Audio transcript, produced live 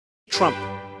Trump,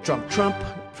 Trump, Trump,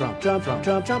 Trump, Trump, Trump,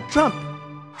 Trump, Trump, Trump,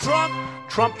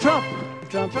 Trump, Trump, Trump,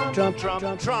 Trump, Trump, Trump,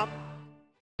 Trump, Trump.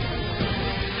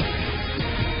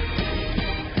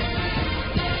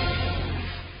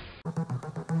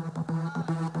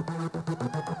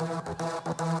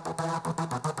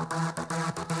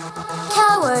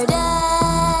 Cowardice.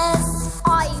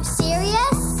 Are you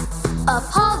serious?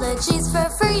 Apologies for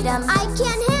freedom. I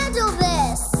can't handle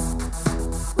this.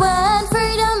 When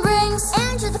freedom brings,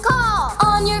 answer the call.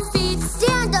 On your feet,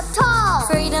 stand up tall.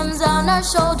 Freedom's on our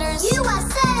shoulders.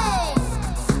 USA!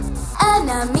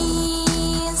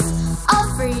 Enemies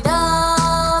of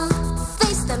freedom.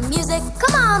 Face the music.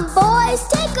 Come on, boys,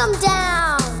 take them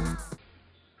down.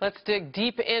 Let's dig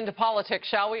deep into politics,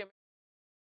 shall we?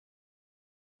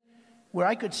 Where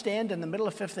I could stand in the middle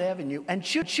of Fifth Avenue and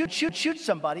shoot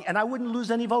somebody, and I wouldn't lose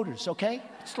any voters, okay?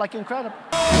 It's like incredible.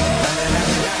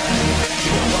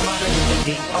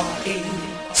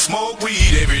 Smoke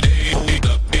weed every day.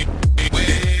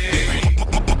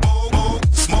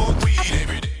 Smoke weed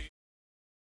every day.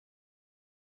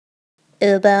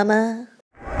 Obama.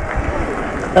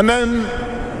 And then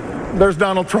there's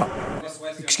Donald Trump.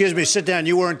 Excuse me, sit down.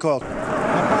 You weren't called.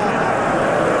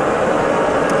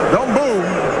 Don't boo.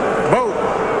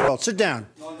 Vote. Sit down.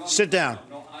 Sit down.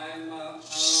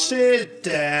 Sit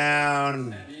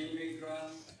down.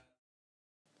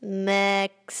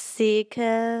 Mexico.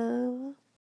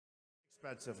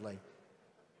 Expensively.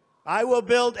 I will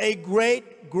build a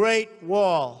great, great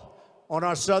wall on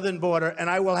our southern border, and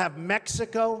I will have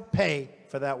Mexico pay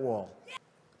for that wall.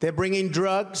 They're bringing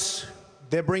drugs.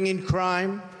 They're bringing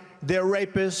crime. They're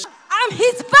rapists. I'm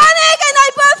Hispanic and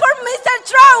I vote for Mr.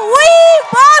 Trump. We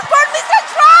vote for Mr.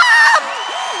 Trump.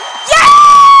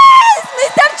 Yes,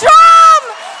 Mr. Trump.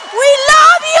 We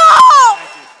love you.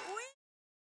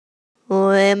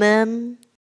 Women.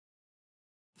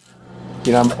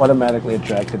 You know, I'm automatically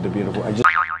attracted to beautiful. I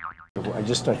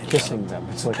just start kissing them.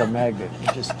 It's like a magnet. You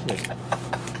just kiss.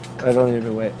 I don't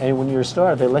even wait. And when you're a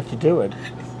star, they let you do it.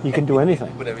 You can do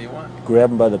anything. Whatever you want. Grab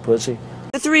them by the pussy.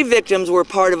 The 3 victims were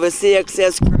part of a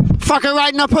CXS crew. Fuck her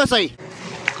right in the pussy.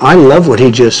 I love what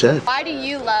he just said. Why do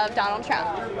you love Donald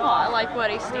Trump? Well, I like what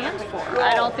he stands for.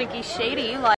 I don't think he's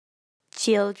shady.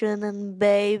 Children and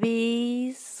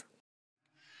babies.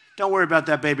 Don't worry about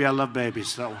that, baby. I love babies.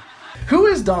 So. Who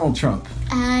is Donald Trump?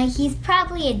 He's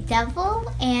probably a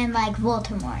devil and like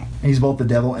Voldemort. He's both the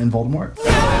devil and Voldemort.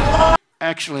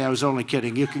 Actually, I was only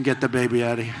kidding. You can get the baby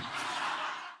out of here.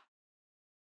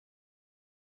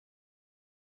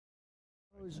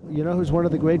 You know who's one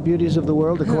of the great beauties of the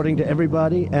world, according to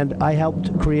everybody? And I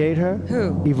helped create her?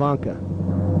 Who? Ivanka.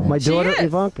 My daughter,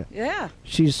 Ivanka. Yeah.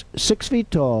 She's 6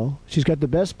 feet tall. She's got the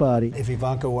best body. If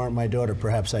Ivanka weren't my daughter,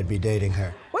 perhaps I'd be dating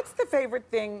her. What's the favorite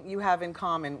thing you have in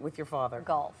common with your father?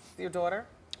 Golf. Your daughter?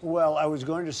 Well, I was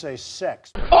going to say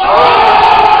sex.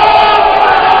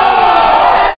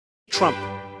 Trump,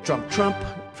 Trump, Trump,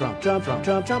 Trump, Trump, Trump,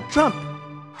 Trump, Trump, Trump,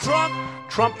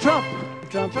 Trump, Trump, Trump,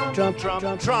 Trump, Trump, Trump,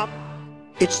 Trump, Trump.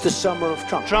 It's the summer of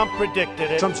Trump. Trump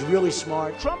predicted it. Trump's really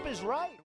smart. Trump is right.